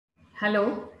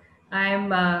Hello, I'm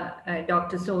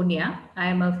Dr. Sonia.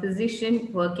 I'm a physician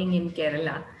working in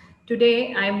Kerala.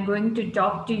 Today, I'm going to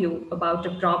talk to you about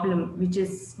a problem which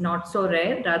is not so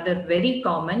rare, rather very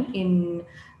common in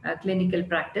clinical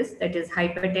practice, that is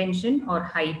hypertension or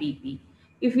high BP.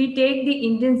 If we take the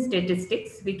Indian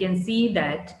statistics, we can see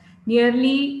that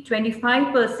nearly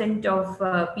 25%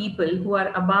 of people who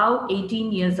are above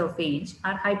 18 years of age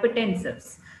are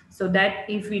hypertensives. So that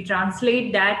if we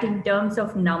translate that in terms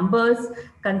of numbers,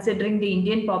 considering the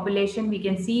Indian population, we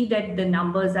can see that the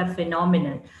numbers are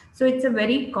phenomenal. So it's a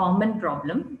very common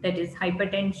problem, that is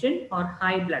hypertension or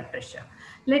high blood pressure.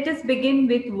 Let us begin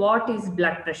with what is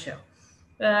blood pressure.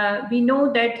 We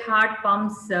know that heart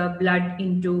pumps blood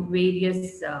into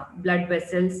various blood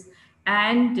vessels,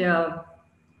 and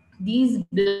these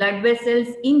blood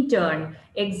vessels in turn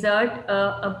exert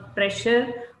a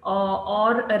pressure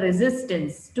or a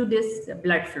resistance to this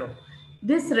blood flow.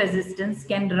 This resistance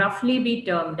can roughly be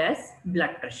termed as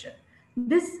blood pressure.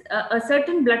 A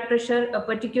certain blood pressure, a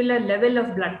particular level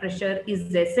of blood pressure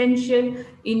is essential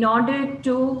in order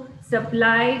to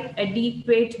supply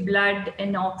adequate blood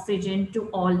and oxygen to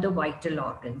all the vital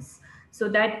organs. So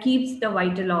that keeps the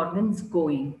vital organs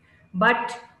going.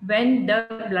 But when the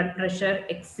blood pressure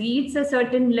exceeds a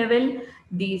certain level,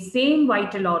 the same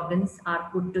vital organs are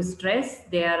put to stress,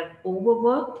 they are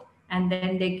overworked, and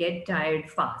then they get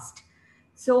tired fast.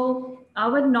 So,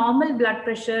 our normal blood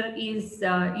pressure is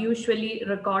usually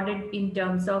recorded in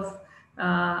terms of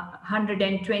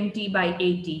 120 by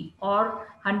 80, or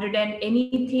 100 and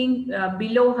anything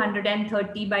below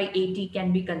 130 by 80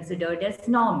 can be considered as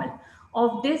normal.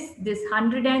 Of this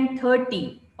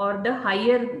 130 or the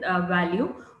higher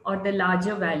value or the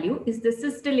larger value is the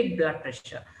systolic blood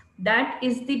pressure. That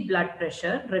is the blood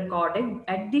pressure recorded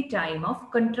at the time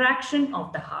of contraction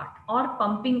of the heart or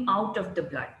pumping out of the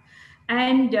blood.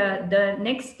 And the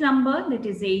next number, that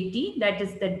is 80, that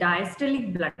is the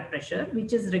diastolic blood pressure,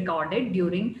 which is recorded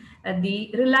during the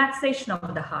relaxation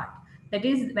of the heart. That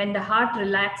is when the heart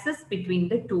relaxes between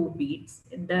the two beats,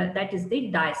 that is the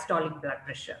diastolic blood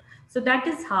pressure. So that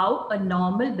is how a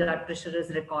normal blood pressure is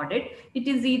recorded. It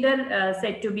is either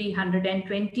said to be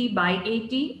 120 by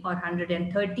 80 or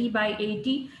 130 by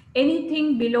 80.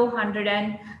 Anything below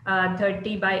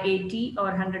 130 by 80 or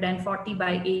 140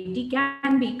 by 80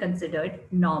 can be considered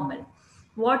normal.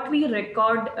 What do we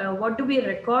record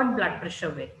blood pressure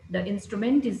with? The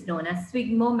instrument is known as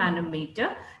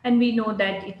sphygmomanometer, and we know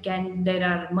that there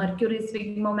are mercury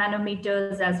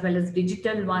sphygmomanometers as well as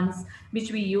digital ones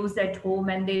which we use at home,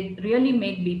 and they really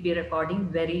make BP recording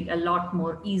a lot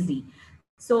more easy.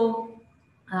 So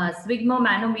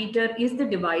sphygmomanometer is the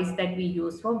device that we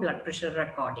use for blood pressure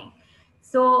recording.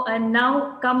 So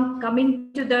now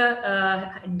coming to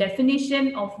the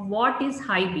definition of what is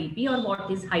high BP or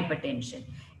what is hypertension.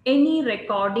 Any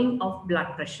recording of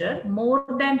blood pressure more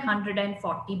than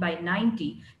 140 by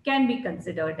 90 can be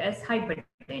considered as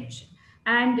hypertension.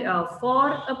 And for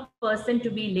a person to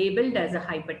be labeled as a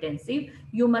hypertensive,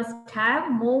 you must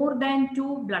have more than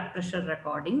 2 blood pressure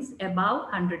recordings above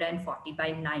 140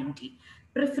 by 90,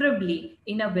 preferably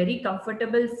in a very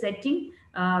comfortable setting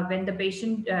when the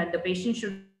patient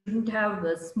shouldn't have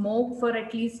smoked for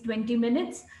at least 20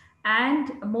 minutes,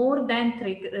 and more than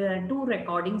 2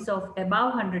 recordings of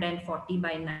above 140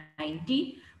 by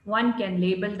 90, one can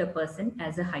label the person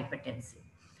as a hypertensive.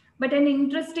 But an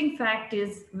interesting fact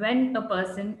is when a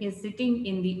person is sitting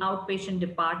in the outpatient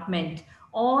department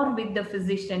or with the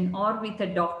physician or with a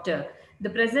doctor, the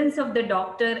presence of the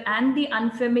doctor and the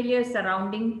unfamiliar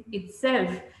surrounding itself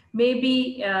may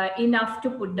be enough to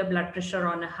put the blood pressure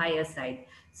on a higher side.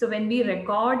 So when we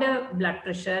record a blood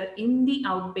pressure in the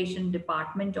outpatient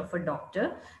department of a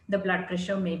doctor, the blood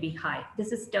pressure may be high.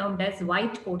 This is termed as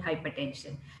white coat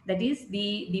hypertension. That is,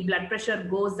 the blood pressure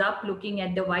goes up looking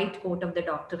at the white coat of the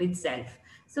doctor itself.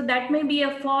 So that may be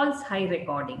a false high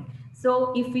recording.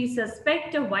 So if we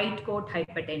suspect a white coat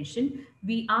hypertension,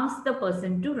 we ask the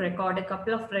person to record a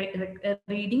couple of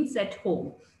readings at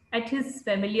home, at his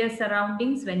familiar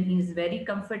surroundings when he is very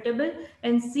comfortable,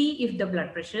 and see if the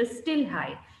blood pressure is still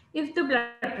high. If the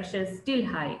blood pressure is still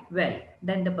high, well,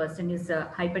 then the person is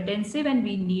hypertensive and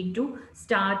we need to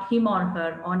start him or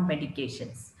her on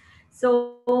medications.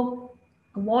 So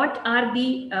what are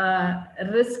the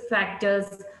risk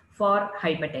factors for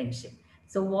hypertension?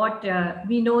 So what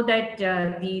we know that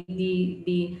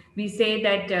we say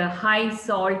that high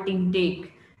salt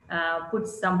intake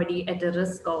puts somebody at a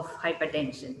risk of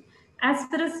hypertension. As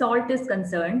far as salt is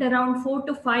concerned, around 4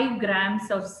 to 5 grams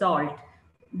of salt,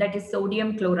 that is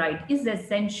sodium chloride, is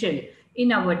essential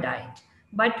in our diet.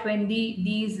 But when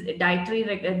these dietary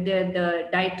the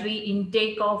dietary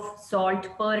intake of salt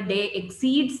per day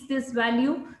exceeds this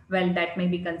value, well, that may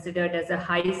be considered as a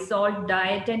high salt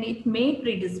diet, and it may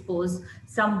predispose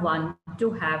someone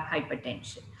to have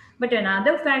hypertension. But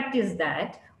another fact is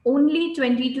that only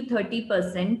 20 to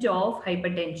 30% of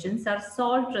hypertensions are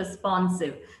salt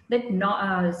responsive.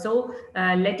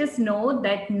 Let us know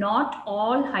that not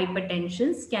all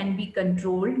hypertensions can be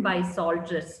controlled by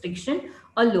salt restriction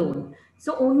alone.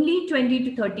 So only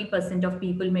 20 to 30% of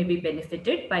people may be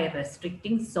benefited by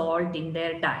restricting salt in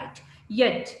their diet.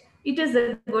 Yet, it is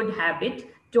a good habit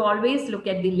to always look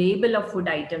at the label of food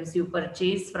items you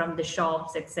purchase from the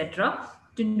shops, etc.,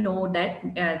 to know that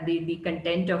the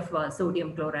content of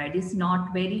sodium chloride is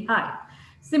not very high.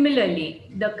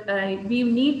 Similarly, we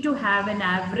need to have an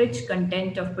average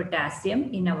content of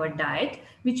potassium in our diet,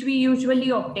 which we usually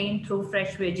obtain through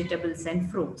fresh vegetables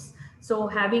and fruits. So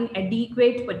having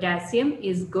adequate potassium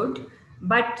is good,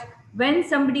 but when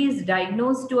somebody is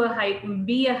diagnosed to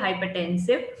be a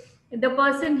hypertensive, the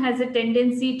person has a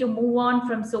tendency to move on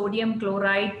from sodium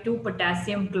chloride to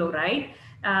potassium chloride,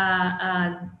 uh,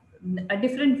 uh, a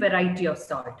different variety of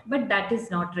salt, but that is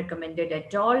not recommended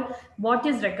at all. What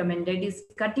is recommended is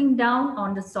cutting down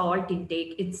on the salt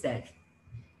intake itself.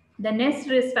 The next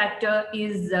risk factor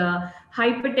is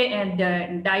diabetes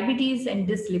and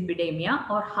dyslipidemia,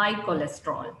 or high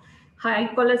cholesterol. High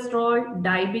cholesterol,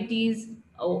 diabetes,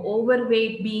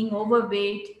 being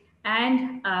overweight,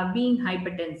 and being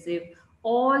hypertensive,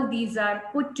 all these are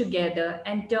put together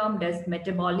and termed as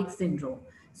metabolic syndrome.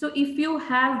 So if you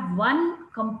have one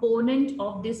component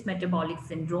of this metabolic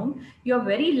syndrome, you're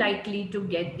very likely to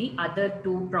get the other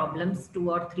two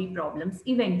or three problems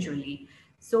eventually.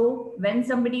 So when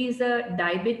somebody is a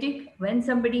diabetic, when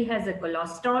somebody has a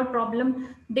cholesterol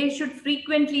problem, they should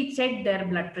frequently check their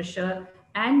blood pressure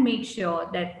and make sure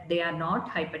that they are not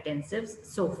hypertensive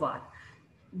so far.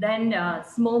 Then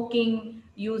smoking,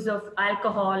 use of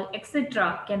alcohol,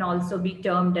 etc., can also be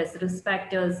termed as risk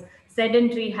factors.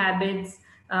 Sedentary habits,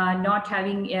 not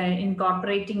having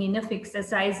incorporating enough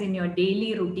exercise in your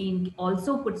daily routine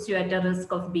also puts you at a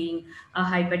risk of being a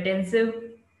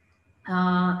hypertensive.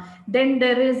 Then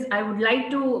there is, I would like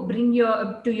to bring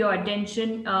to your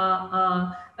attention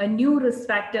a new risk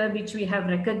factor which we have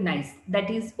recognized,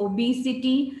 that is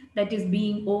obesity, that is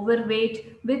being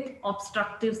overweight with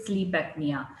obstructive sleep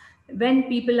apnea. When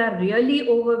people are really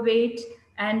overweight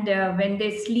and when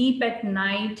they sleep at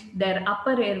night, their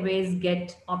upper airways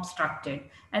get obstructed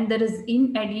and there is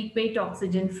inadequate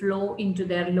oxygen flow into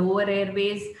their lower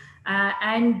airways,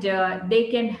 and they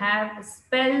can have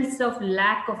spells of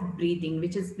lack of breathing,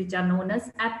 which are known as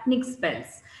apneic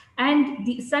spells.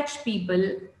 And such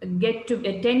people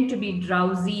tend to be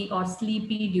drowsy or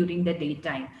sleepy during the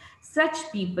daytime. Such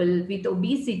people with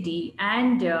obesity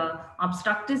and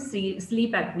obstructive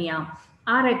sleep apnea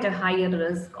are at a higher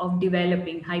risk of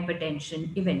developing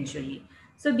hypertension eventually.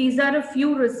 So these are a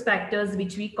few risk factors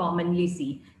which we commonly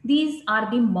see. These are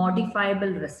the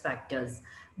modifiable risk factors.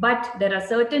 But there are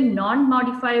certain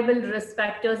non-modifiable risk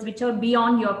factors which are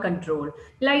beyond your control,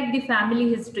 like the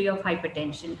family history of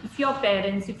hypertension. If your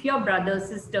parents, if your brothers,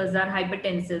 sisters are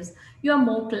hypertensives, you are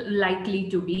more likely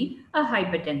to be a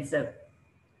hypertensive.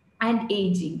 And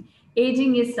aging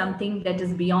is something that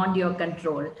is beyond your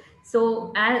control.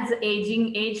 So as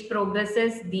age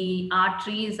progresses, the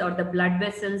arteries or the blood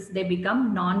vessels, they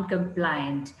become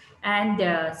non-compliant, and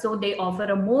so they offer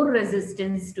a more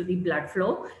resistance to the blood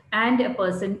flow, and a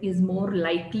person is more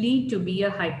likely to be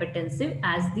a hypertensive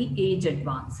as the age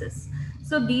advances.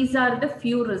 So these are the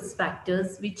few risk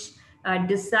factors which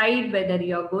decide whether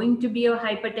you're going to be a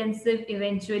hypertensive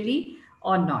eventually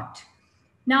or not.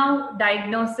 Now,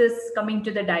 coming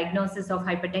to the diagnosis of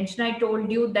hypertension, I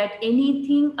told you that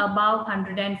anything above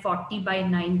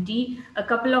 140/90, a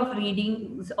couple of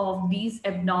readings of these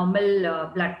abnormal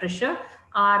blood pressure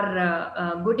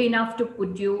are good enough to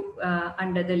put you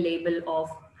under the label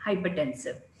of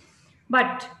hypertensive.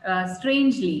 But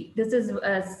strangely, this is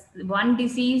one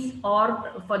disease,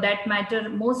 or for that matter,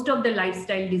 most of the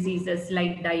lifestyle diseases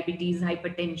like diabetes,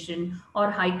 hypertension,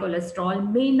 or high cholesterol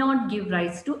may not give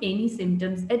rise to any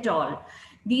symptoms at all.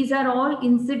 These are all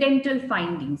incidental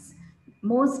findings.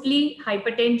 Mostly,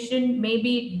 hypertension may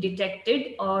be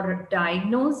detected or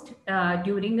diagnosed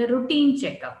during a routine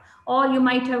checkup, or you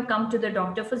might have come to the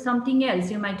doctor for something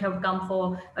else. You might have come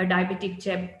for a diabetic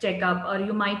checkup, or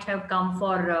you might have come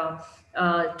for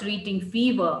treating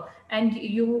fever, and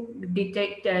you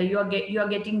detect you are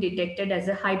getting detected as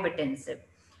a hypertensive.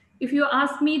 If you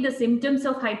ask me, the symptoms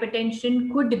of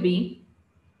hypertension could be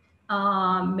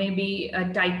maybe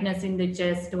a tightness in the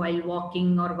chest while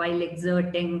walking or while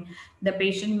exerting. The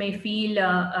patient may feel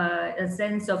a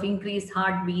sense of increased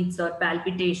heartbeats or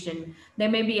palpitation. There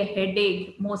may be a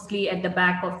headache, mostly at the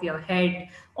back of your head.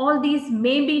 All these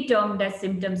may be termed as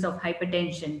symptoms of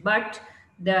hypertension, but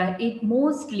the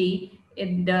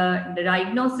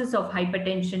diagnosis of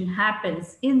hypertension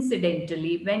happens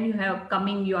incidentally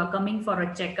when you are coming for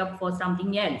a checkup for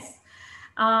something else.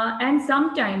 And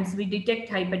sometimes we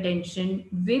detect hypertension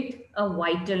with a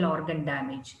vital organ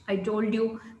damage. I told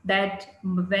you that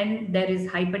when there is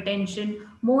hypertension,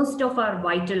 most of our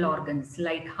vital organs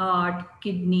like heart,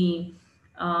 kidney,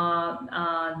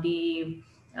 the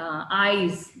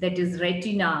eyes, that is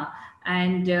retina,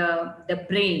 and the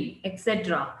brain,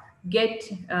 etc., get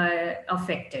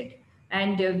affected.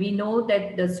 And we know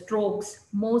that the strokes,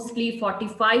 mostly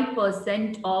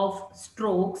 45% of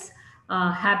strokes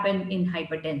happen in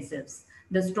hypertensives.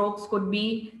 The strokes could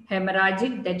be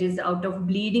hemorrhagic, that is out of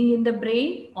bleeding in the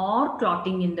brain, or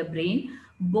clotting in the brain.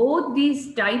 Both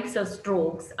these types of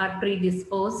strokes are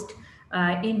predisposed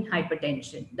in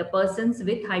hypertension. The persons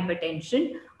with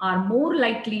hypertension are more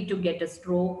likely to get a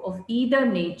stroke of either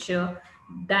nature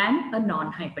than a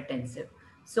non-hypertensive.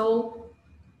 So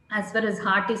as far as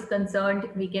heart is concerned,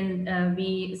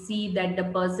 we see that the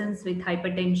persons with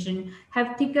hypertension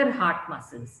have thicker heart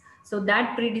muscles, so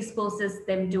that predisposes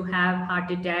them to have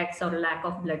heart attacks or lack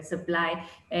of blood supply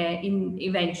in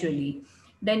eventually.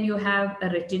 Then you have a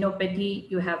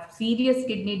retinopathy, you have serious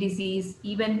kidney disease,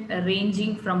 even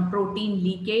ranging from protein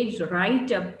leakage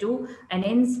right up to an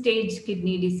end stage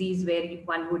kidney disease where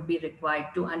one would be required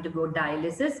to undergo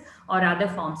dialysis or other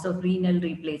forms of renal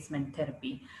replacement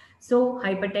therapy. So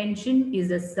hypertension is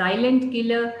a silent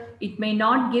killer. It may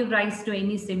not give rise to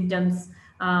any symptoms,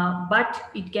 but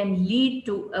it can lead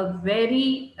to a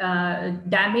very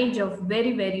damage of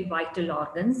very, very vital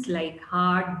organs like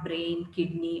heart, brain,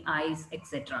 kidney, eyes,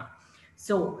 etc.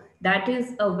 So that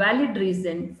is a valid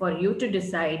reason for you to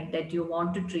decide that you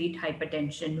want to treat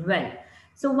hypertension well.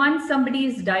 So once somebody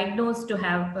is diagnosed to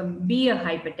have be a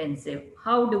hypertensive,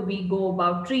 how do we go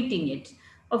about treating it?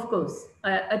 Of course,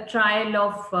 a trial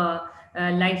of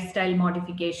lifestyle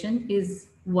modification is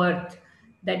worth.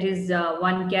 That is,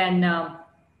 one can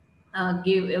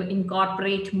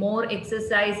incorporate more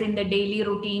exercise in the daily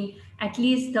routine, at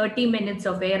least 30 minutes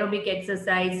of aerobic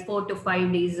exercise 4 to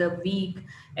 5 days a week.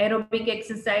 Aerobic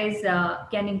exercise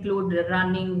can include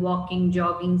running, walking,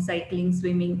 jogging, cycling,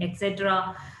 swimming,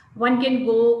 etc. One can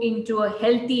go into a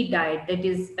healthy diet, that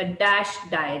is a DASH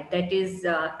diet, that is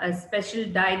a special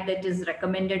diet that is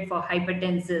recommended for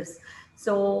hypertensives.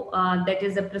 So that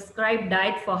is a prescribed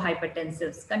diet for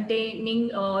hypertensives,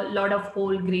 containing a lot of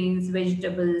whole grains,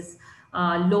 vegetables,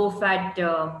 low fat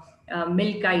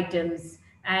milk items,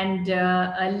 and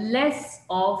less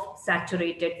of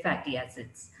saturated fatty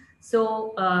acids.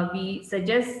 So we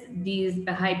suggest these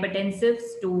hypertensives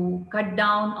to cut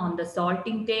down on the salt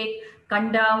intake,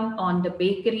 cut down on the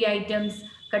bakery items,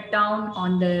 cut down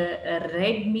on the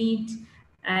red meat,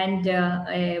 and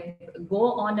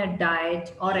go on a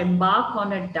diet or embark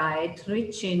on a diet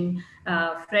rich in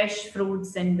fresh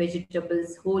fruits and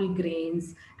vegetables, whole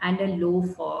grains, and a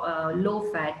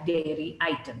low fat dairy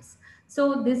items.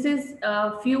 So this is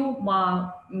a few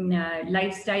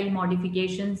lifestyle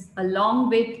modifications along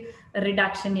with a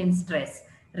reduction in stress.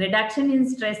 Reduction in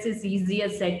stress is easier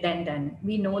said than done.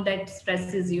 We know that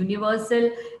stress is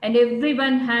universal and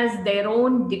everyone has their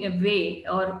own way,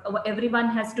 or everyone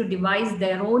has to devise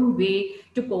their own way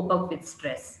to cope up with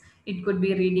stress. It could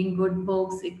be reading good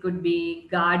books, it could be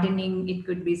gardening, it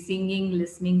could be singing,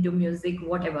 listening to music,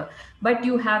 whatever. But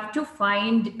you have to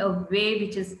find a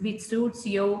way which suits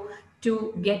you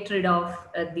to get rid of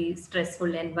the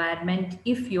stressful environment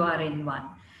if you are in one.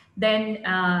 Then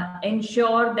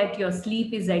ensure that your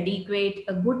sleep is adequate.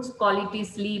 A good quality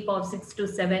sleep of 6 to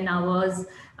 7 hours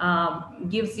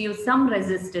gives you some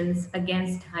resistance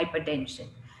against hypertension.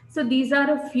 So these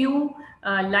are a few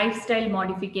lifestyle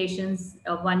modifications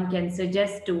one can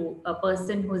suggest to a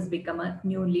person who's become a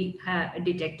newly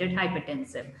detected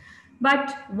hypertensive.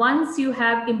 But once you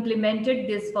have implemented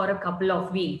this for a couple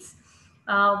of weeks,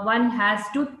 one has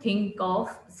to think of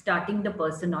starting the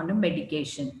person on a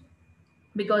medication,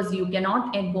 because you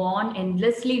cannot go on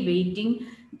endlessly waiting,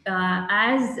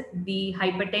 as the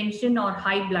hypertension or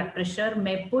high blood pressure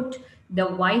may put the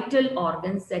vital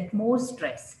organs at more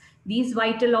stress. These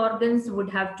vital organs would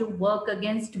have to work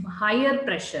against higher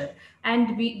pressure,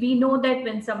 and we know that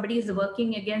when somebody is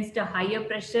working against a higher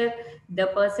pressure, the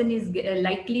person is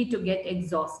likely to get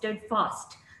exhausted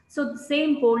fast. So the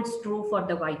same holds true for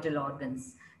the vital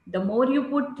organs. The more you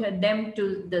put them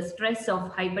to the stress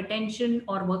of hypertension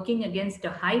or working against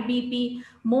a high BP,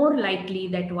 more likely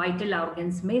that vital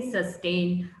organs may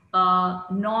sustain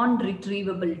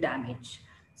non-retrievable damage.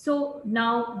 So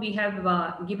now we have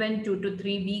given 2 to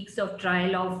 3 weeks of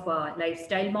trial of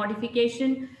lifestyle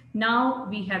modification. Now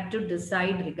we have to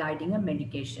decide regarding a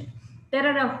medication. There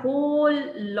are a whole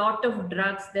lot of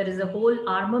drugs. There is a whole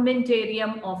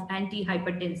armamentarium of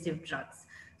antihypertensive drugs.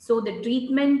 So the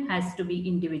treatment has to be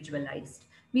individualized.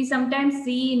 We sometimes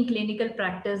see in clinical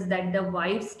practice that the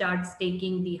wife starts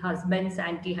taking the husband's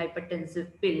antihypertensive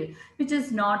pill, which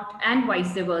is not, and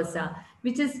vice versa,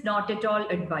 which is not at all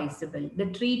advisable. The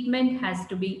treatment has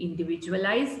to be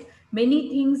individualized. Many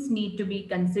things need to be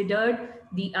considered.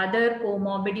 The other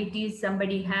comorbidities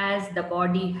somebody has, the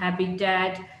body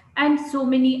habitat, and so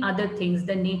many other things,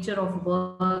 the nature of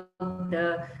work,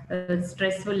 the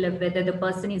stressful, whether the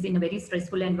person is in a very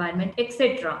stressful environment,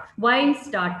 etc., while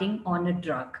starting on a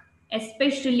drug.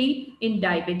 Especially in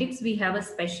diabetics, we have a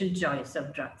special choice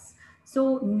of drugs.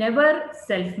 So never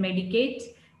self-medicate,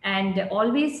 and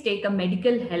always take a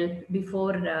medical help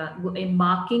before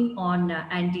embarking on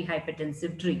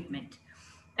antihypertensive treatment.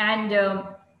 And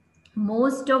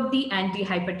most of the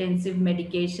antihypertensive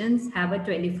medications have a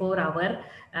 24-hour,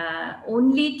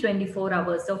 only 24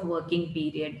 hours of working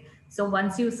period. So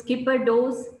once you skip a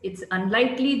dose, it's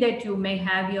unlikely that you may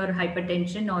have your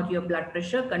hypertension or your blood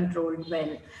pressure controlled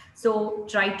well. So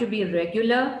try to be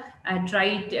regular,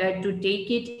 try to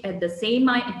take it at the same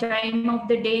time of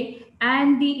the day.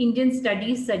 And the Indian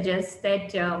studies suggest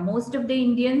that most of the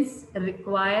Indians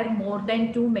require more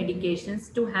than 2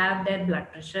 medications to have their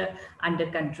blood pressure under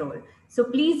control. So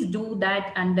please do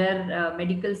that under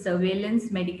medical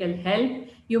surveillance, medical help.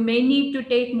 You may need to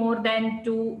take more than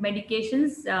 2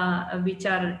 medications which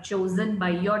are chosen by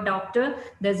your doctor.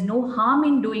 There's no harm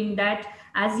in doing that,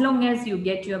 as long as you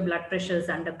get your blood pressures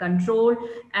under control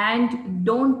and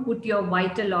don't put your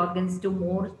vital organs to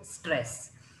more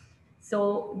stress.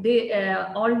 So they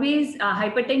always,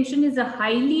 hypertension is a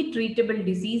highly treatable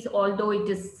disease, although it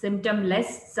is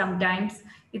symptomless sometimes.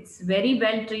 It's very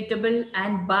well treatable,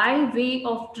 and by way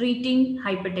of treating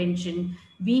hypertension,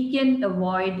 we can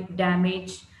avoid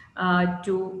damage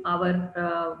to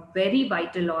our very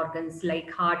vital organs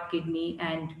like heart, kidney,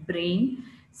 and brain.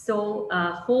 So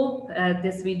hope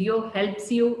this video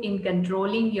helps you in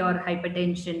controlling your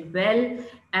hypertension well,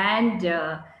 and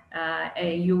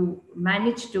you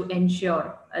manage to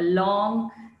ensure a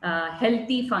long,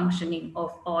 healthy functioning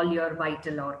of all your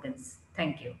vital organs.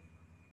 Thank you.